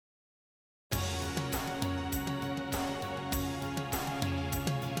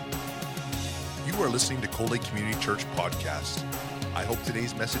are listening to Cold Lake Community Church Podcast. I hope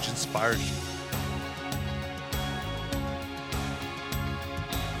today's message inspires you.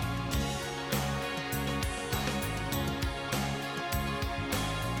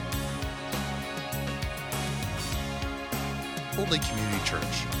 Cold Lake Community Church,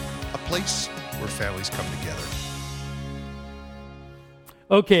 a place where families come together.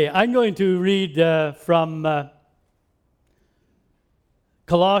 Okay, I'm going to read from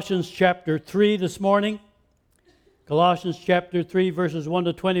Colossians chapter 3 this morning. Colossians chapter 3, verses 1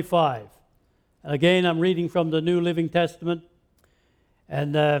 to 25. Again, I'm reading from the New Living Testament.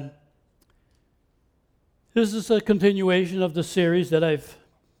 And this is a continuation of the series that I've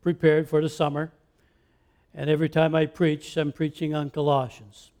prepared for the summer. And every time I preach, I'm preaching on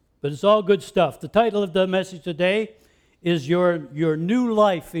Colossians. But it's all good stuff. The title of the message today is Your New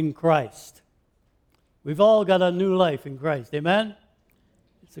Life in Christ. We've all got a new life in Christ. Amen?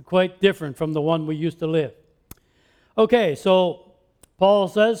 It's quite different from the one we used to live. Okay, so Paul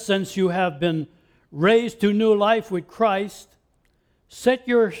says, since you have been raised to new life with Christ, set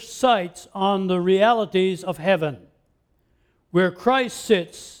your sights on the realities of heaven, where Christ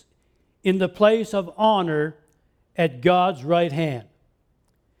sits in the place of honor at God's right hand.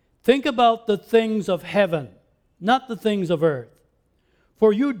 Think about the things of heaven, not the things of earth.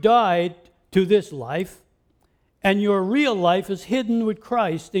 For you died to this life, and your real life is hidden with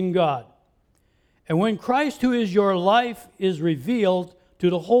Christ in God. And when Christ, who is your life, is revealed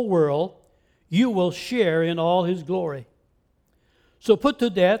to the whole world, you will share in all his glory. So put to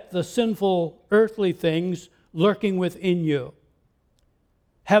death the sinful earthly things lurking within you.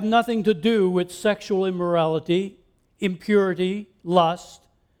 Have nothing to do with sexual immorality, impurity, lust,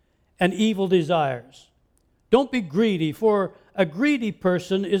 and evil desires. Don't be greedy, for a greedy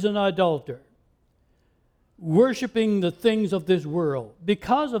person is an idolater, worshiping the things of this world.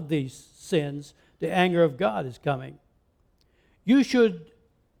 Because of these sins, the anger of God is coming. You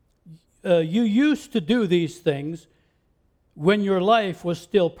used to do these things when your life was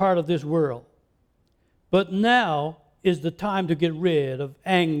still part of this world. But now is the time to get rid of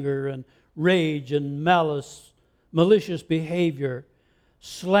anger and rage and malice, malicious behavior,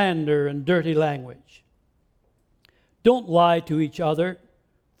 slander and dirty language. Don't lie to each other,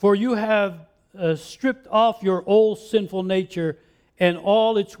 for you have stripped off your old sinful nature and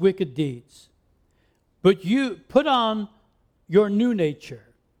all its wicked deeds. But you put on your new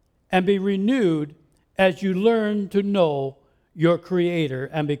nature and be renewed as you learn to know your Creator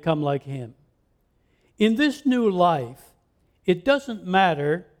and become like Him. In this new life, it doesn't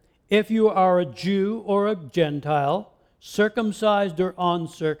matter if you are a Jew or a Gentile, circumcised or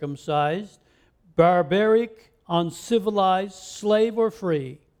uncircumcised, barbaric, uncivilized, slave or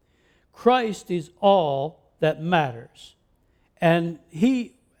free. Christ is all that matters, and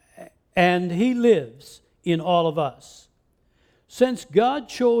He lives in all of us. Since God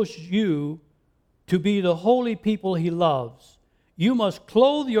chose you to be the holy people He loves, you must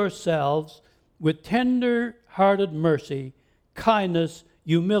clothe yourselves with tender-hearted mercy, kindness,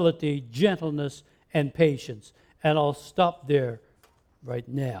 humility, gentleness, and patience. And I'll stop there right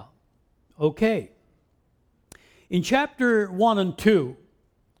now. Okay. In chapter 1 and 2,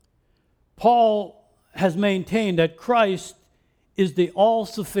 Paul has maintained that Christ is the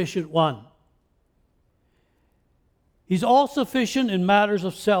all-sufficient one. He's all-sufficient in matters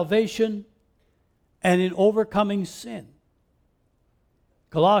of salvation and in overcoming sin.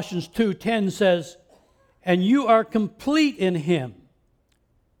 Colossians 2:10 says, "And you are complete in Him,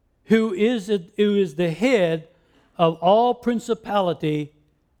 who is the head of all principality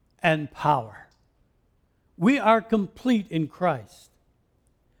and power." We are complete in Christ.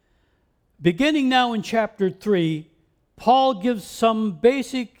 Beginning now in chapter 3, Paul gives some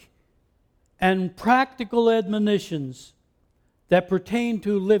basic and practical admonitions that pertain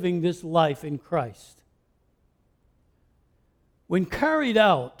to living this life in Christ. When carried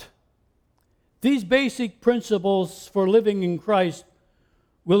out, these basic principles for living in Christ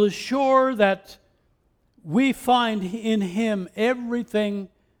will assure that we find in Him everything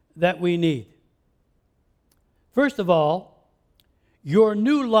that we need. First of all, your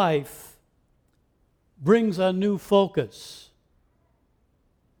new life brings a new focus.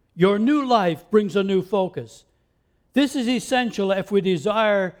 Your new life brings a new focus. This is essential if we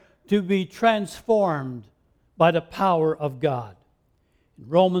desire to be transformed by the power of God. In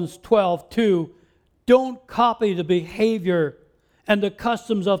Romans 12:2, don't copy the behavior and the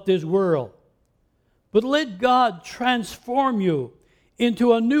customs of this world, but let God transform you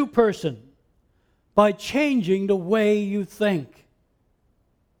into a new person by changing the way you think.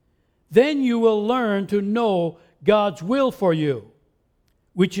 Then you will learn to know God's will for you,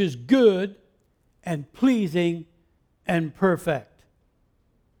 which is good and pleasing and perfect.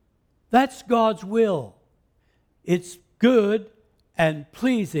 That's God's will. It's good and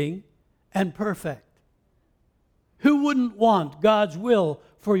pleasing and perfect. Who wouldn't want God's will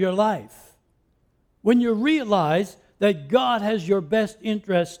for your life when you realize that God has your best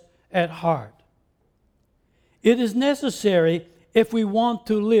interest at heart? It is necessary if we want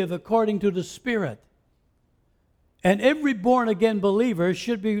to live according to the Spirit. And every born-again believer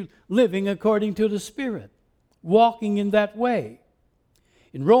should be living according to the Spirit, walking in that way.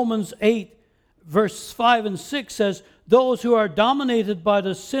 In Romans 8, verse 5 and 6 says, those who are dominated by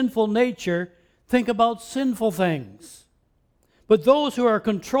the sinful nature think about sinful things. But those who are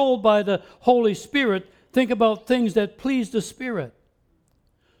controlled by the Holy Spirit think about things that please the Spirit.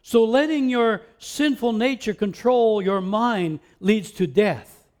 So letting your sinful nature control your mind leads to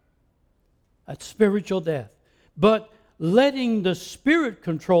death. That's spiritual death. But letting the Spirit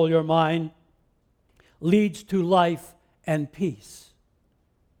control your mind leads to life and peace.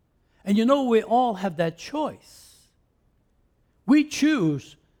 And you know, we all have that choice. We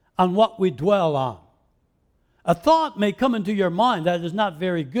choose on what we dwell on. A thought may come into your mind that is not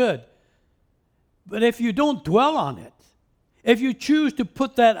very good. But if you don't dwell on it, if you choose to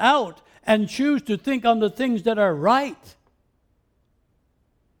put that out and choose to think on the things that are right,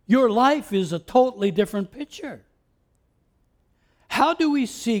 your life is a totally different picture. How do we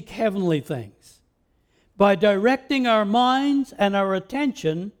seek heavenly things? By directing our minds and our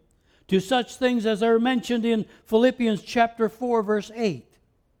attention to such things as are mentioned in Philippians chapter 4, verse 8.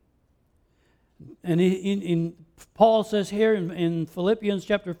 And Paul says here in Philippians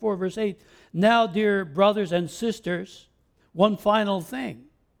chapter 4, verse 8, now, dear brothers and sisters, one final thing.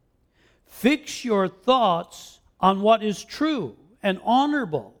 Fix your thoughts on what is true and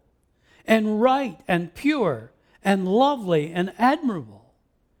honorable and right and pure and lovely and admirable.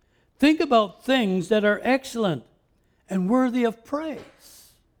 Think about things that are excellent and worthy of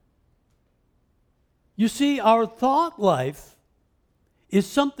praise. You see, our thought life is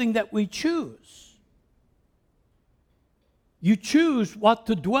something that we choose. You choose what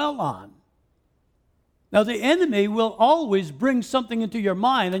to dwell on. Now, the enemy will always bring something into your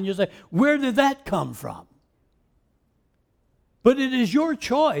mind, and you say, where did that come from? But it is your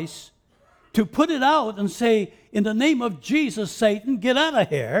choice to put it out and say, in the name of Jesus, Satan, get out of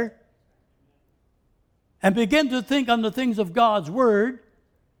here, and begin to think on the things of God's Word,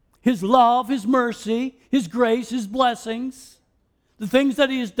 His love, His mercy, His grace, His blessings, the things that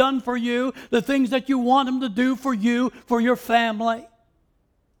He has done for you, the things that you want Him to do for you, for your family.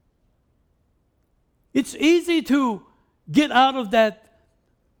 It's easy to get out of that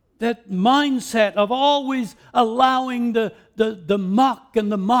mindset of always allowing the muck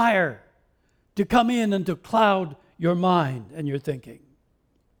and the mire to come in and to cloud your mind and your thinking.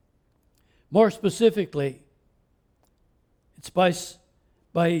 More specifically, it's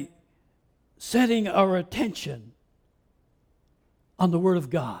by setting our attention on the Word of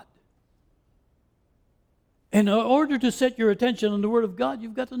God. And in order to set your attention on the Word of God,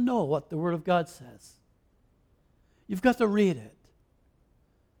 you've got to know what the Word of God says. You've got to read it.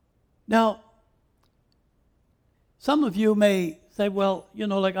 Now, some of you may say, well,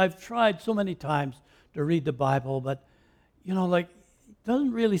 like I've tried so many times to read the Bible, but, it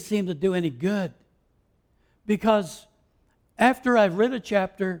doesn't really seem to do any good. Because after I've read a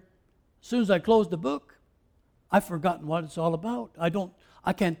chapter, as soon as I close the book, I've forgotten what it's all about.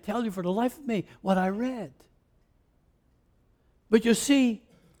 I can't tell you for the life of me what I read. But you see,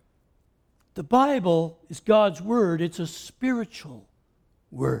 the Bible is God's Word. It's a spiritual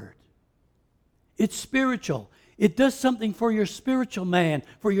Word. It's spiritual. It does something for your spiritual man,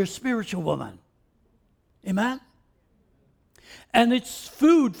 for your spiritual woman. Amen? And it's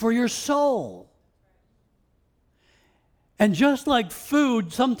food for your soul. And just like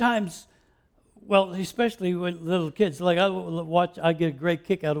food, sometimes, well, especially when little kids, like I get a great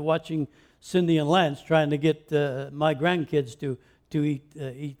kick out of watching Cindy and Lance trying to get my grandkids to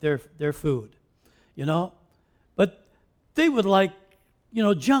eat their food, But they would like,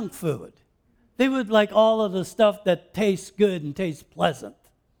 junk food. They would like all of the stuff that tastes good and tastes pleasant.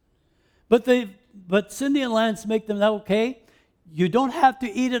 But Cindy and Lance make them okay. You don't have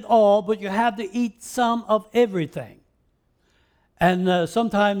to eat it all, but you have to eat some of everything. And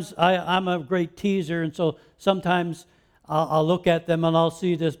sometimes I'm a great teaser, and so sometimes I'll look at them and I'll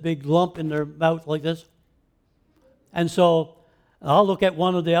see this big lump in their mouth like this. And so I'll look at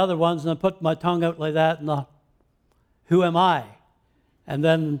one of the other ones and I put my tongue out like that, and who am I? And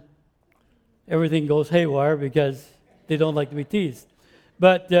then everything goes haywire because they don't like to be teased.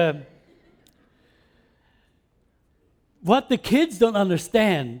 But what the kids don't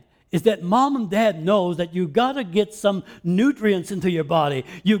understand is that mom and dad knows that you got to get some nutrients into your body.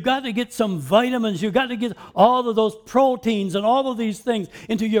 You've got to get some vitamins. You've got to get all of those proteins and all of these things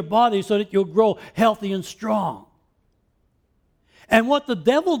into your body so that you'll grow healthy and strong. And what the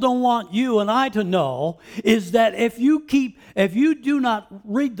devil don't want you and I to know is that if you do not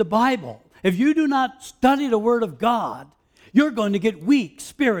read the Bible, if you do not study the Word of God, you're going to get weak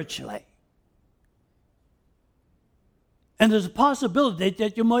spiritually. And there's a possibility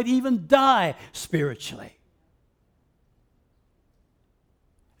that you might even die spiritually.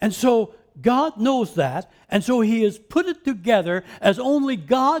 And so God knows that, and so He has put it together as only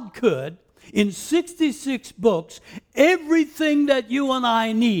God could in 66 books, everything that you and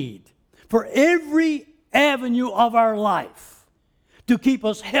I need for every avenue of our life to keep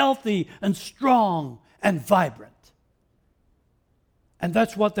us healthy and strong and vibrant. And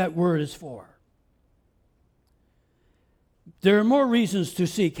that's what that word is for. There are more reasons to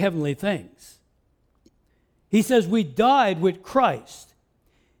seek heavenly things. He says we died with Christ.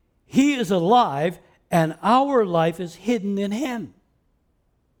 He is alive, and our life is hidden in Him.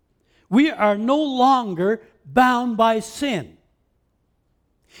 We are no longer bound by sin.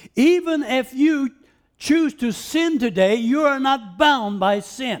 Even if you choose to sin today, you are not bound by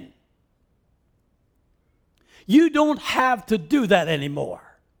sin. You don't have to do that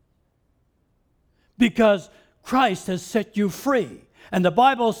anymore, because Christ has set you free. And the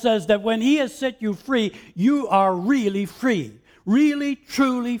Bible says that when He has set you free, you are really free. Really,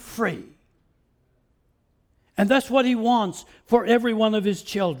 truly free. And that's what He wants for every one of His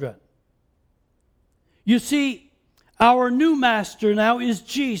children. You see, our new master now is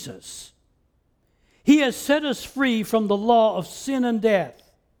Jesus. He has set us free from the law of sin and death.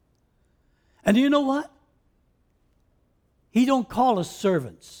 And you know what? He don't call us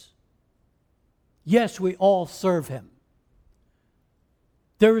servants. Yes, we all serve Him.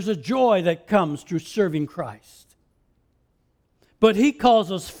 There is a joy that comes through serving Christ. But He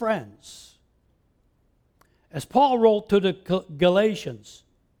calls us friends. As Paul wrote to the Galatians,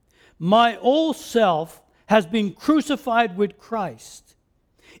 my old self has been crucified with Christ.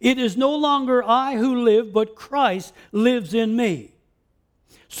 It is no longer I who live, but Christ lives in me.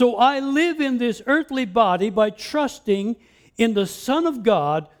 So I live in this earthly body by trusting in the Son of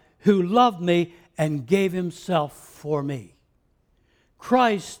God who loved me and gave Himself for me.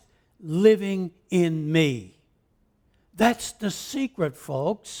 Christ living in me. That's the secret,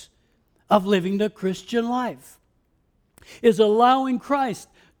 folks, of living the Christian life, is allowing Christ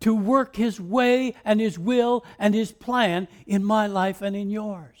to work His way and His will and His plan in my life and in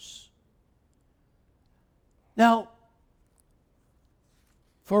yours. Now,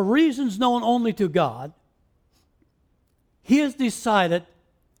 for reasons known only to God, He has decided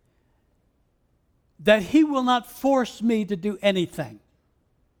that He will not force me to do anything.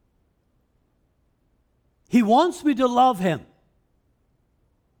 He wants me to love Him,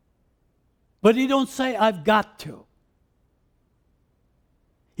 but He don't say I've got to.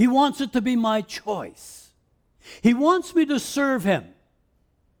 He wants it to be my choice. He wants me to serve Him,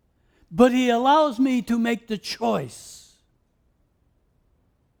 but He allows me to make the choice.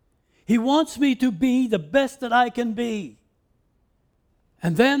 He wants me to be the best that I can be.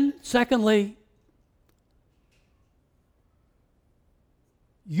 And then, secondly,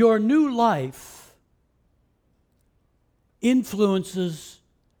 your new life influences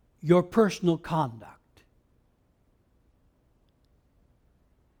your personal conduct.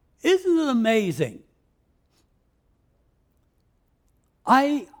 Isn't it amazing?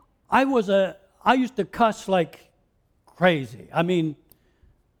 I used to cuss like crazy. I mean,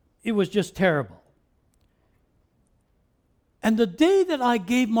 it was just terrible. And the day that I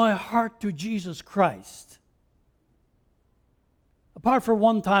gave my heart to Jesus Christ, apart from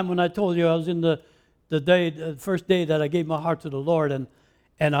one time when I told you I was in the first day that I gave my heart to the Lord,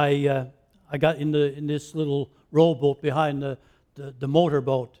 and I got in this little rowboat behind the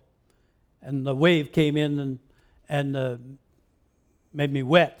motorboat, and the wave came in and made me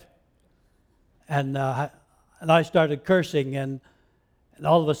wet, and I started cursing, and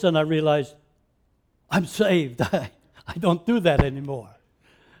all of a sudden I realized I'm saved. I don't do that anymore.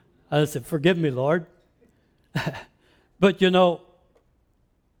 I said, forgive me, Lord. But you know,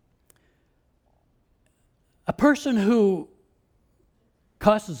 a person who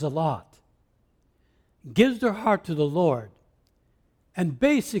cusses a lot, gives their heart to the Lord, and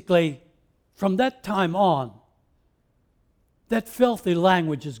basically, from that time on, that filthy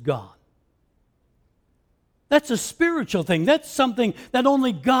language is gone. That's a spiritual thing. That's something that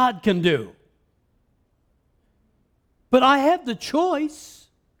only God can do. But I have the choice.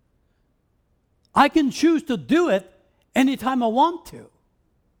 I can choose to do it anytime I want to.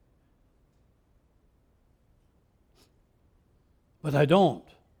 But I don't,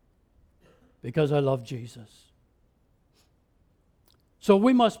 because I love Jesus. So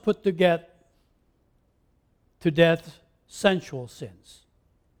we must put to death sensual sins,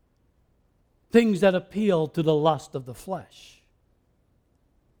 things that appeal to the lust of the flesh.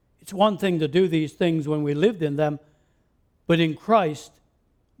 It's one thing to do these things when we lived in them, but in Christ,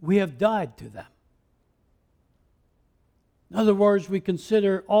 we have died to them. In other words, we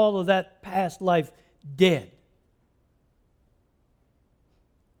consider all of that past life dead.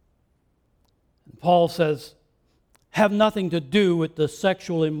 And Paul says, have nothing to do with the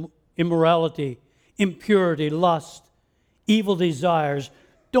sexual immorality, impurity, lust, evil desires.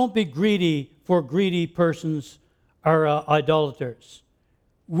 Don't be greedy, for greedy persons are idolaters,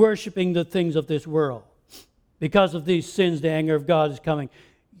 worshiping the things of this world. Because of these sins, the anger of God is coming.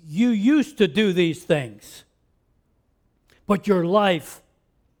 You used to do these things, but your life,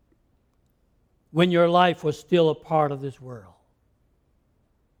 when your life was still a part of this world.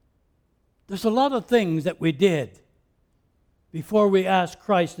 There's a lot of things that we did before we asked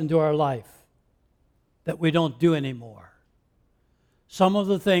Christ into our life that we don't do anymore. Some of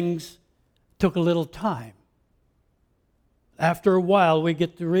the things took a little time. After a while, we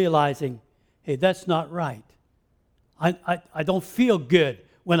get to realizing, hey, that's not right. I don't feel good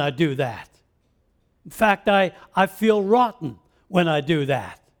when I do that. In fact, I feel rotten when I do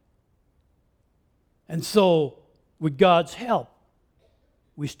that. And so, with God's help,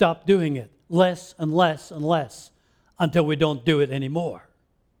 we stop doing it less and less and less until we don't do it anymore.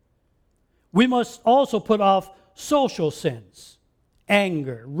 We must also put off social sins,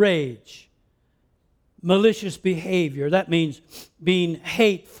 anger, rage, malicious behavior. That means being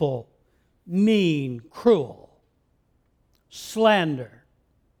hateful, mean, cruel, slander,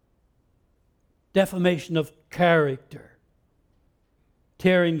 defamation of character,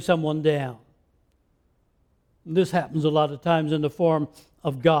 tearing someone down. And this happens a lot of times in the form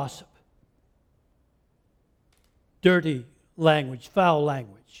of gossip, dirty language, foul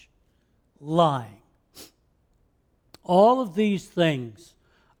language, lying. All of these things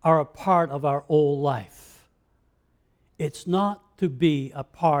are a part of our old life. It's not to be a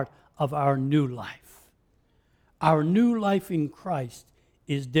part of our new life. Our new life in Christ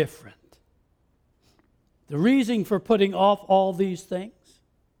is different. The reason for putting off all these things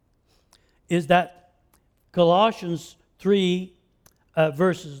is that Colossians 3,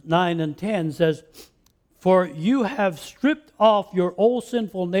 verses 9 and 10 says, "For you have stripped off your old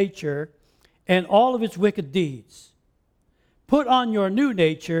sinful nature and all of its wicked deeds. Put on your new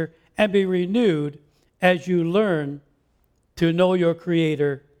nature and be renewed as you learn to know your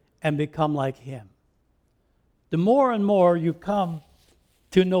Creator and become like Him." The more and more you come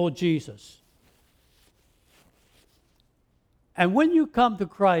to know Jesus, and when you come to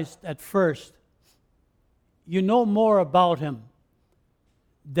Christ at first, you know more about Him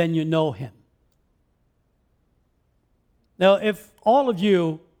than you know Him. Now, if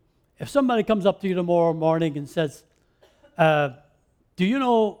somebody comes up to you tomorrow morning and says, do you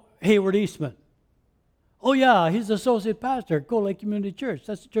know Hayward Eastman? Oh yeah, he's the associate pastor at Cold Lake Community Church.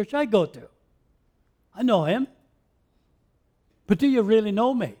 That's the church I go to. I know him. But do you really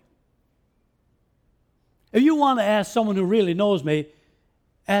know me? If you want to ask someone who really knows me,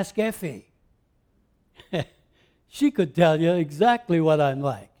 ask Effie. She could tell you exactly what I'm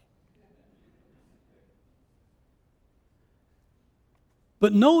like.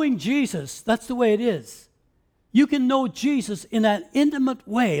 But knowing Jesus, that's the way it is. You can know Jesus in an intimate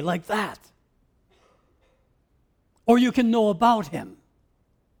way like that. Or you can know about Him.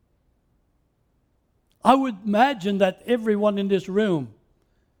 I would imagine that everyone in this room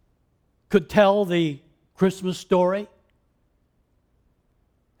could tell the Christmas story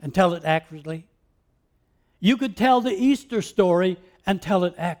and tell it accurately. You could tell the Easter story and tell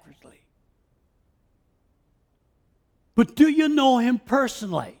it accurately. But do you know Him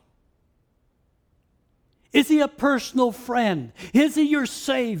personally? Is He a personal friend? Is He your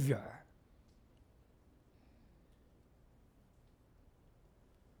Savior?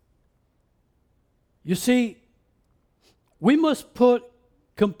 You see, we must put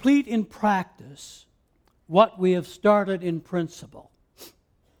complete in practice what we have started in principle.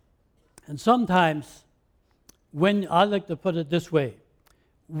 And sometimes, I like to put it this way,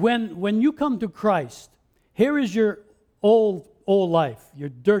 when you come to Christ, here is your old life, your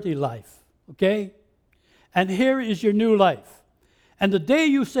dirty life, okay? And here is your new life. And the day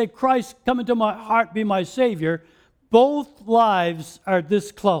you say, "Christ, come into my heart, be my Savior," both lives are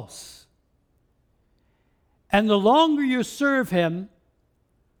this close. And the longer you serve Him,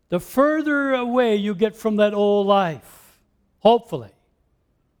 the further away you get from that old life, hopefully.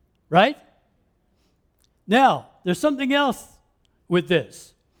 Right? Now, there's something else with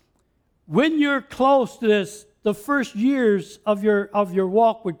this. When you're close to this, the first years of your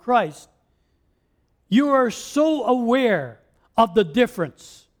walk with Christ, you are so aware of the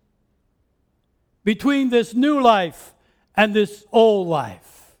difference between this new life and this old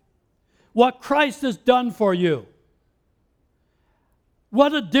life. What Christ has done for you.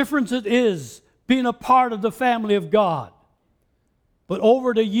 What a difference it is being a part of the family of God. But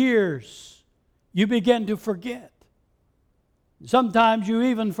over the years, you begin to forget. Sometimes you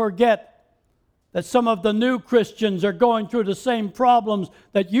even forget that some of the new Christians are going through the same problems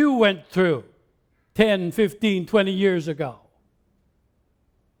that you went through 10, 15, 20 years ago.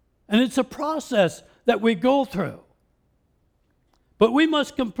 And it's a process that we go through. But we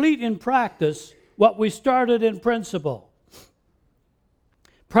must complete in practice what we started in principle.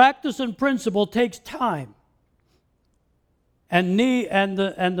 Practice and principle takes time. And this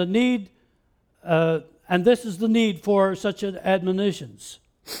is the need for such admonitions.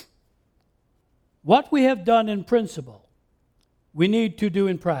 What we have done in principle, we need to do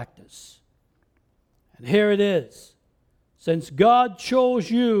in practice. And here it is. Since God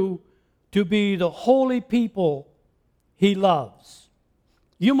chose you to be the holy people He loves,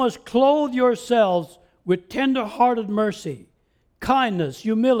 you must clothe yourselves with tender-hearted mercy, kindness,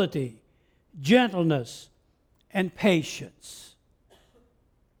 humility, gentleness, and patience.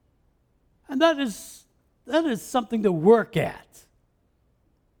 And that is something to work at.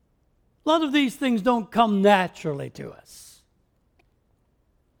 A lot of these things don't come naturally to us.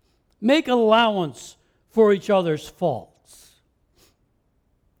 Make allowance for each other's faults.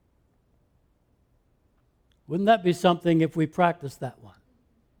 Wouldn't that be something if we practiced that one?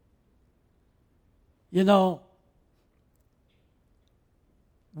 You know,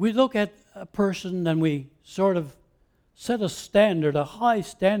 we look at a person and we sort of set a standard, a high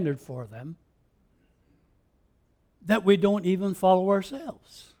standard for them that we don't even follow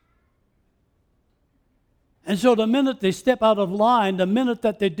ourselves. And so the minute they step out of line, the minute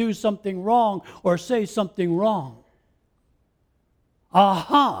that they do something wrong or say something wrong,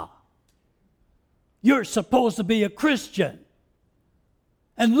 you're supposed to be a Christian.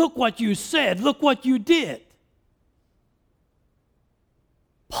 And look what you said, look what you did.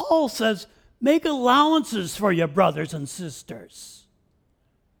 Paul says, make allowances for your brothers and sisters.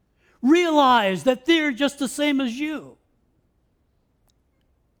 Realize that they're just the same as you.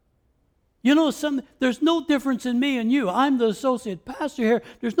 You know, there's no difference in me and you. I'm the associate pastor here.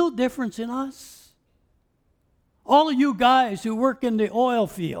 There's no difference in us. All of you guys who work in the oil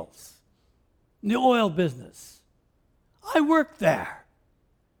fields, in the oil business, I worked there.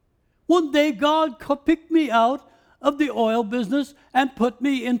 One day God picked me out of the oil business and put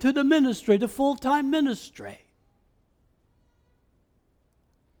me into the ministry, the full-time ministry.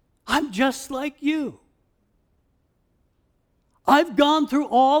 I'm just like you. I've gone through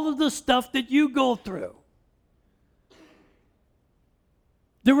all of the stuff that you go through.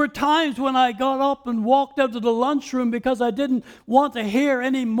 There were times when I got up and walked out of the lunchroom because I didn't want to hear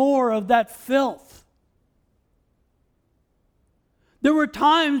any more of that filth. There were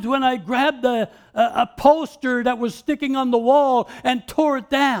times when I grabbed a poster that was sticking on the wall and tore it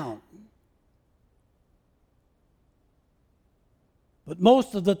down. But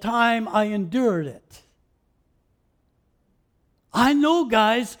most of the time I endured it. I know,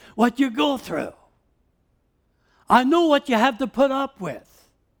 guys, what you go through. I know what you have to put up with.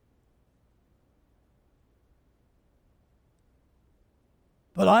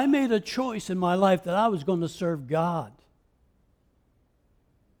 But I made a choice in my life that I was going to serve God.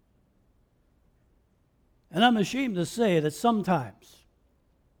 And I'm ashamed to say that sometimes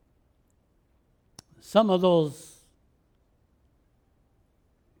some of those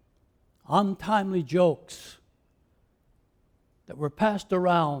untimely jokes that were passed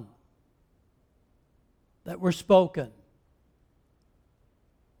around, that were spoken,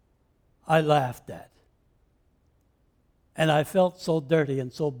 I laughed at. And I felt so dirty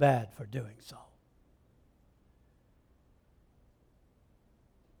and so bad for doing so.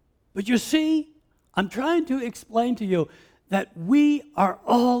 But you see, I'm trying to explain to you that we are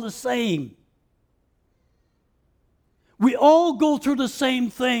all the same. We all go through the same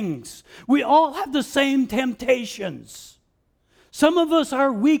things. We all have the same temptations. Some of us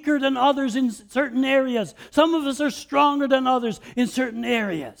are weaker than others in certain areas. Some of us are stronger than others in certain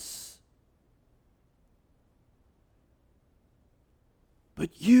areas.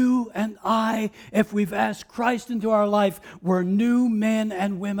 But you and I, if we've asked Christ into our life, we're new men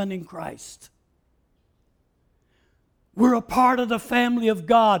and women in Christ. We're a part of the family of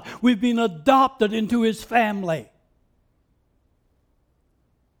God. We've been adopted into His family.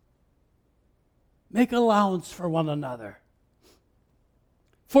 Make allowance for one another.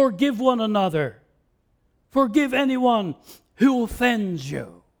 Forgive one another. Forgive anyone who offends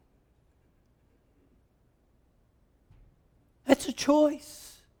you. It's a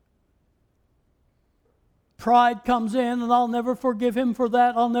choice. Pride comes in, and I'll never forgive him for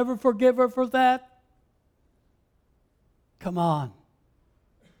that. I'll never forgive her for that. Come on.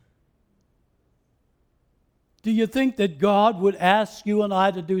 Do you think that God would ask you and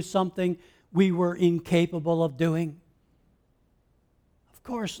I to do something we were incapable of doing? Of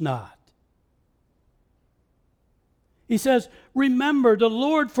course not. He says, remember, the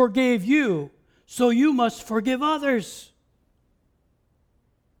Lord forgave you, so you must forgive others.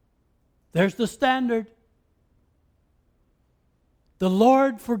 There's the standard. The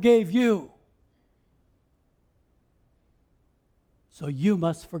Lord forgave you, so you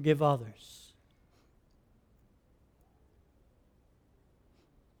must forgive others.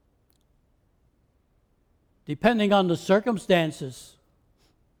 Depending on the circumstances,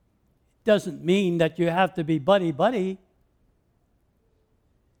 it doesn't mean that you have to be buddy-buddy.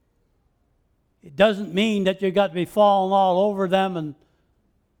 It doesn't mean that you got to be falling all over them and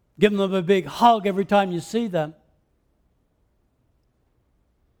giving them a big hug every time you see them.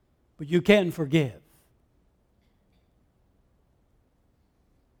 But you can forgive.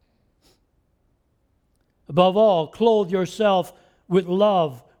 Above all, clothe yourself with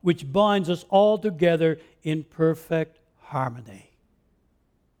love, which binds us all together in perfect harmony.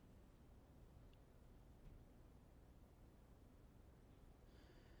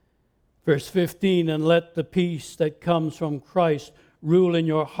 Verse 15, and let the peace that comes from Christ rule in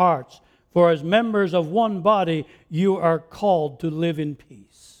your hearts. For as members of one body, you are called to live in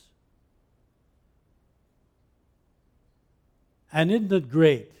peace. And isn't it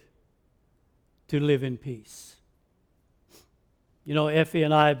great to live in peace? You know, Effie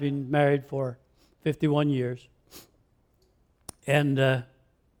and I have been married for 51 years. And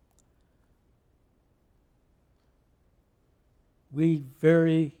we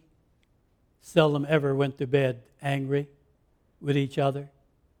very seldom ever went to bed angry with each other.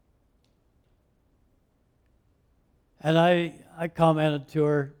 And I commented to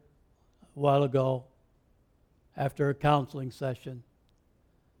her a while ago after a counseling session.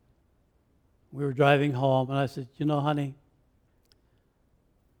 We were driving home, and I said, you know, honey,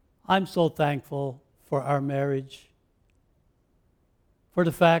 I'm so thankful for our marriage, for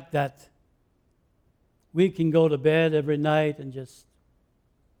the fact that we can go to bed every night and just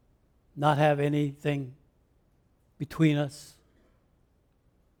not have anything between us.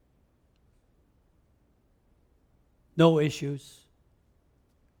 No issues.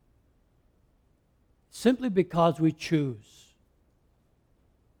 Simply because we choose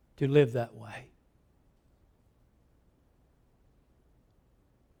to live that way.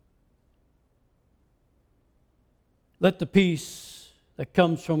 Let the peace that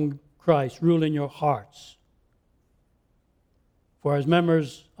comes from Christ rule in your hearts. For as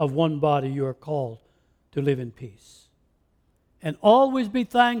members of one body, you are called to live in peace. And always be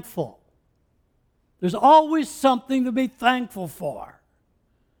thankful. There's always something to be thankful for.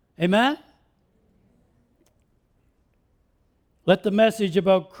 Amen? Let the message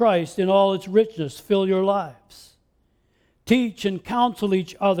about Christ in all its richness fill your lives. Teach and counsel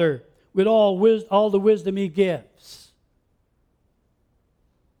each other with all the wisdom He gives.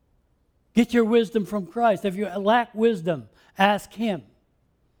 Get your wisdom from Christ. If you lack wisdom, ask Him.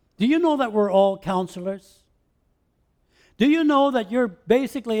 Do you know that we're all counselors? Do you know that you're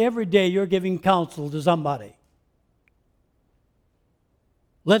basically every day you're giving counsel to somebody?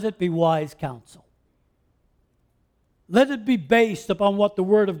 Let it be wise counsel. Let it be based upon what the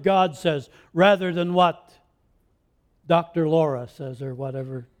Word of God says rather than what Dr. Laura says or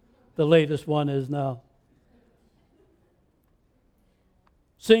whatever the latest one is now.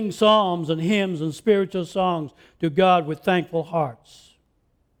 Sing psalms and hymns and spiritual songs to God with thankful hearts.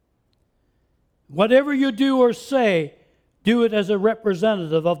 Whatever you do or say, do it as a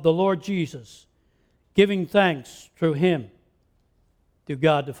representative of the Lord Jesus, giving thanks through Him to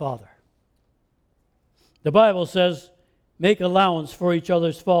God the Father. The Bible says, make allowance for each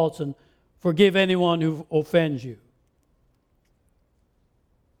other's faults and forgive anyone who offends you.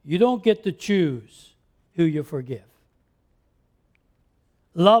 You don't get to choose who you forgive.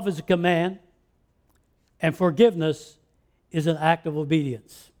 Love is a command, and forgiveness is an act of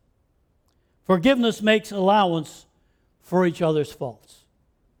obedience. Forgiveness makes allowance for each other's faults.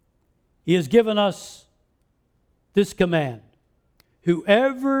 He has given us this command.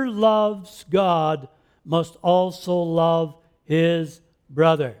 Whoever loves God must also love his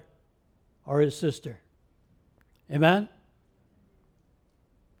brother or his sister. Amen?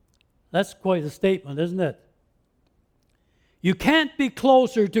 That's quite a statement, isn't it? You can't be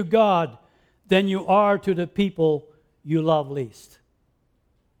closer to God than you are to the people you love least.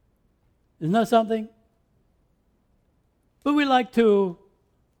 Isn't that something? But we like to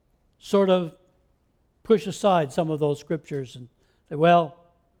sort of push aside some of those scriptures and say, well,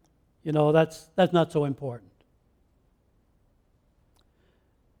 that's not so important.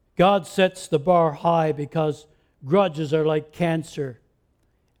 God sets the bar high because grudges are like cancer,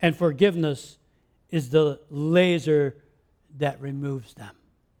 and forgiveness is the laser that removes them.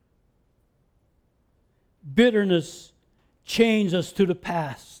 Bitterness chains us to the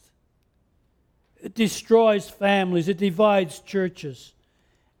past. It destroys families, it divides churches,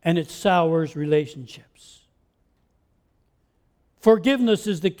 and it sours relationships. Forgiveness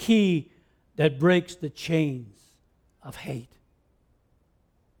is the key that breaks the chains of hate.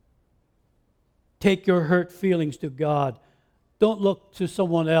 Take your hurt feelings to God. Don't look to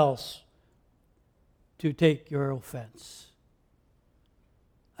someone else to take your offense.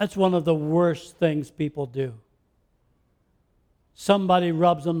 That's one of the worst things people do. Somebody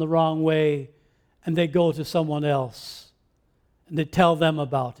rubs them the wrong way, and they go to someone else, and they tell them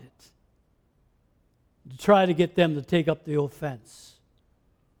about it, to try to get them to take up the offense.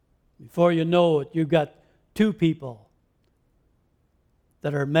 Before you know it, you've got two people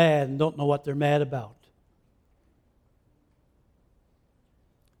that are mad and don't know what they're mad about.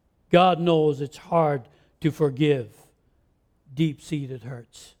 God knows it's hard to forgive deep-seated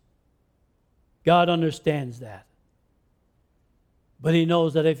hurts. God understands that. But He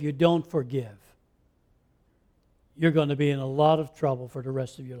knows that if you don't forgive, you're going to be in a lot of trouble for the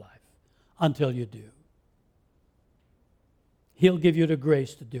rest of your life until you do. He'll give you the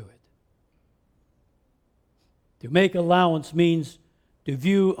grace to do it. To make allowance means to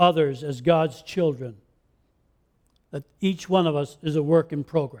view others as God's children, that each one of us is a work in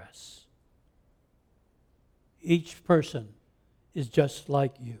progress. Each person is just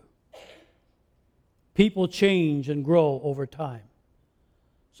like you. People change and grow over time.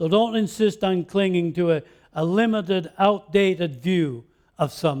 So don't insist on clinging to a limited, outdated view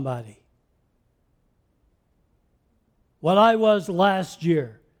of somebody. What I was last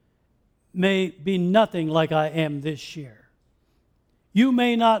year may be nothing like I am this year. You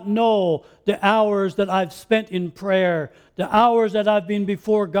may not know the hours that I've spent in prayer, the hours that I've been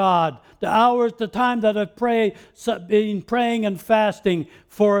before God, the time that I've been praying and fasting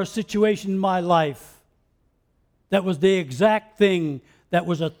for a situation in my life that was the exact thing that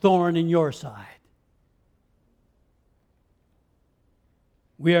was a thorn in your side.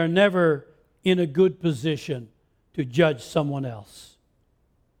 We are never in a good position to judge someone else.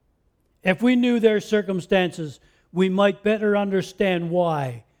 If we knew their circumstances, we might better understand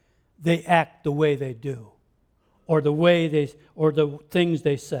why they act the way they do, or the things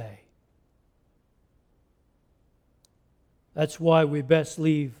they say. That's why we best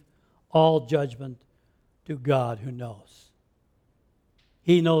leave all judgment to God who knows.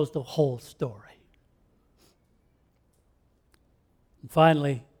 He knows the whole story. And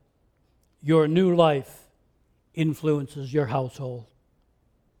finally, your new life influences your household.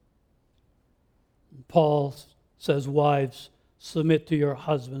 Paul says, wives, submit to your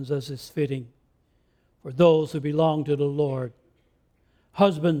husbands as is fitting for those who belong to the Lord.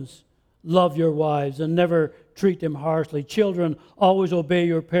 Husbands, love your wives and never treat them harshly. Children, always obey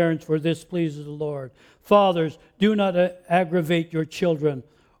your parents, for this pleases the Lord. Fathers, do not aggravate your children,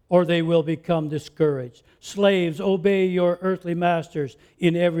 or they will become discouraged. Slaves, obey your earthly masters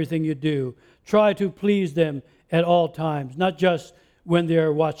in everything you do. Try to please them at all times, not just when they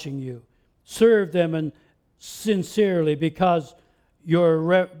are watching you. Serve them and sincerely because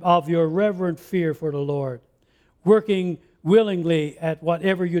of your reverent fear for the Lord, working willingly at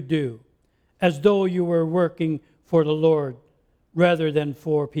whatever you do, as though you were working for the Lord rather than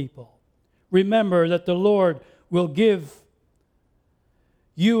for people. Remember that the Lord will give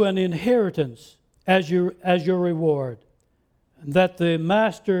you an inheritance as your reward, and that the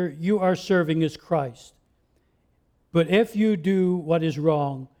master you are serving is Christ. But if you do what is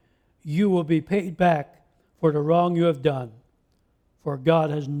wrong, you will be paid back for the wrong you have done, for God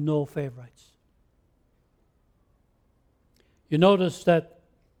has no favorites. You notice that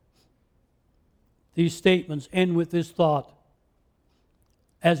these statements end with this thought,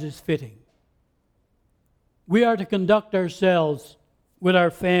 as is fitting. We are to conduct ourselves with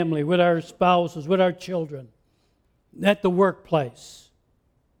our family, with our spouses, with our children, at the workplace,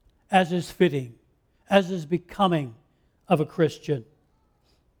 as is fitting, as is becoming of a Christian.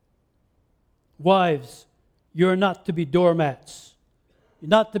 Wives, you're not to be doormats. You're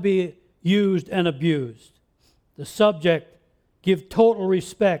not to be used and abused. The subject, give total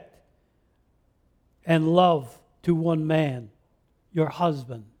respect and love to one man, your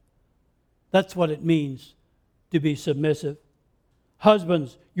husband. That's what it means to be submissive.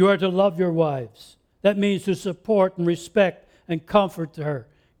 Husbands, you are to love your wives. That means to support and respect and comfort her.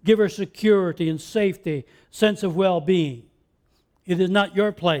 Give her security and safety, sense of well-being. It is not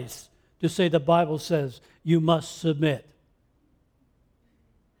your place to say the Bible says you must submit.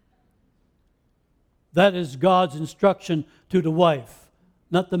 That is God's instruction to the wife,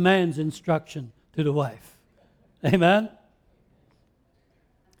 not the man's instruction to the wife. Amen?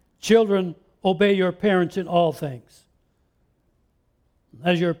 Children, obey your parents in all things.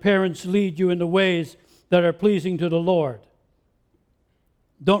 As your parents lead you in the ways that are pleasing to the Lord.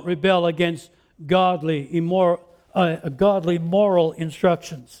 Don't rebel against godly moral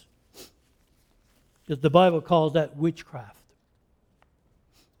instructions. Because the Bible calls that witchcraft.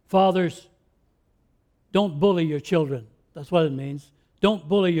 Fathers, don't bully your children. That's what it means. Don't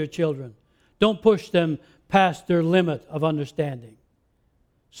bully your children. Don't push them past their limit of understanding.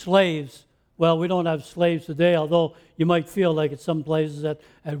 Slaves, well, we don't have slaves today, although you might feel like at some places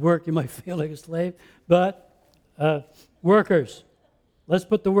at work you might feel like a slave. But workers, let's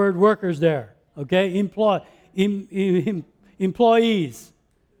put the word workers there, okay? Employees,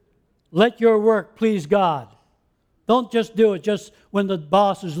 let your work please God. Don't just do it just when the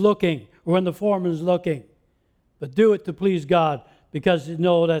boss is looking or when the foreman is looking, but do it to please God because you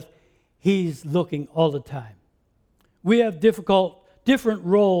know that He's looking all the time. We have different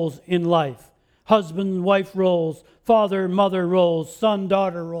roles in life. Husband, wife roles, father, mother roles, son,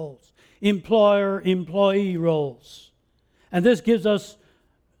 daughter roles, employer, employee roles. And this gives us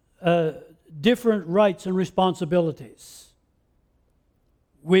different rights and responsibilities.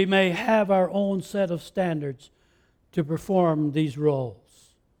 We may have our own set of standards to perform these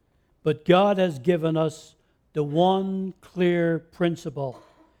roles, but God has given us the one clear principle,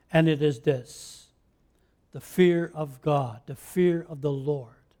 and it is this: the fear of God, the fear of the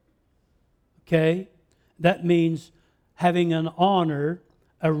Lord. Okay? That means having an honor,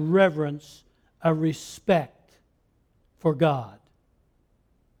 a reverence, a respect for God.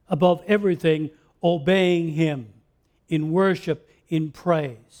 Above everything, obeying Him in worship, in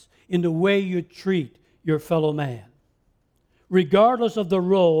praise, in the way you treat your fellow man. Regardless of the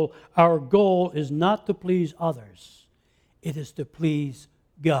role, our goal is not to please others. It is to please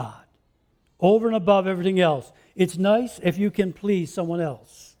God. Over and above everything else. It's nice if you can please someone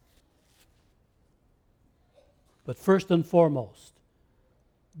else. But first and foremost,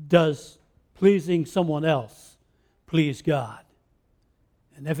 does pleasing someone else please God?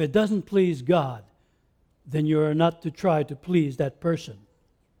 And if it doesn't please God, then you are not to try to please that person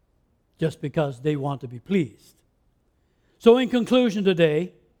just because they want to be pleased. So in conclusion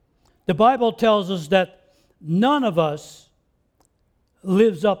today, the Bible tells us that none of us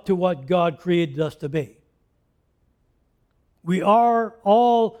lives up to what God created us to be. We are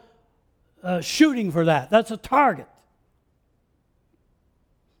all shooting for that. That's a target.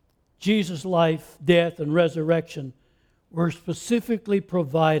 Jesus' life, death, and resurrection were specifically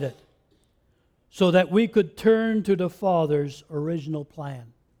provided so that we could turn to the Father's original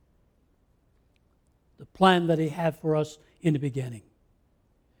plan. The plan that He had for us in the beginning.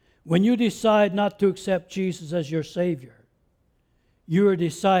 When you decide not to accept Jesus as your Savior, you are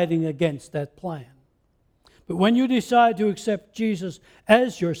deciding against that plan. But when you decide to accept Jesus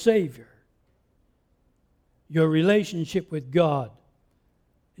as your Savior, your relationship with God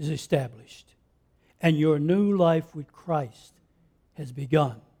is established, and your new life with Christ has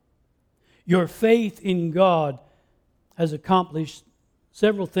begun. Your faith in God has accomplished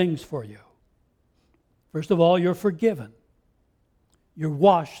several things for you. First of all, you're forgiven. You're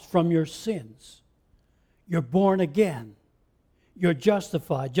washed from your sins. You're born again. You're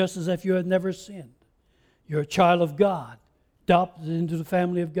justified, just as if you had never sinned. You're a child of God, adopted into the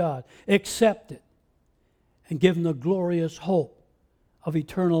family of God, accepted, and given the glorious hope of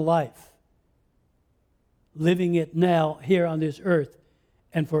eternal life, living it now here on this earth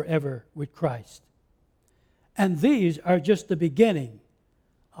and forever with Christ. And these are just the beginning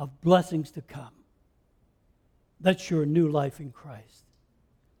of blessings to come. That's your new life in Christ.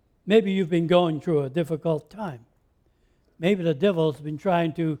 Maybe you've been going through a difficult time. Maybe the devil's been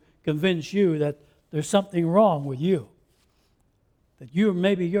trying to convince you that there's something wrong with you. That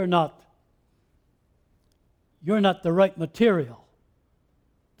you're not the right material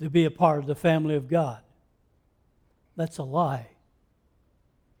to be a part of the family of God. That's a lie.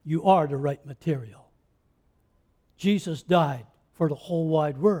 You are the right material. Jesus died for the whole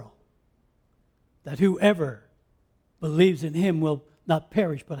wide world, that whoever believes in Him will not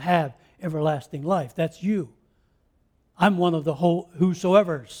perish but have everlasting life. That's you. I'm one of the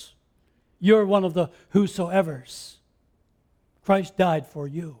whosoevers. You're one of the whosoevers. Christ died for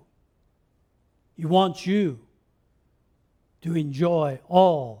you. He wants you to enjoy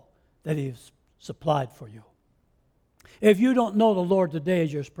all that He has supplied for you. If you don't know the Lord today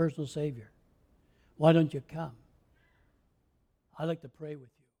as your personal Savior, why don't you come? I'd like to pray with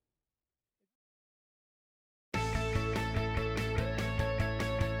you.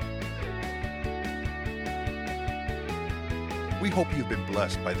 We hope you've been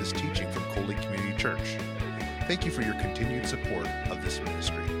blessed by this teaching from Cold Lake Community Church. Thank you for your continued support of this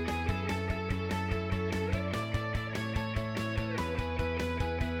ministry.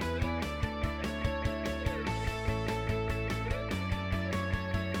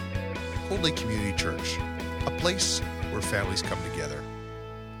 Cold Lake Community Church, a place where families come together.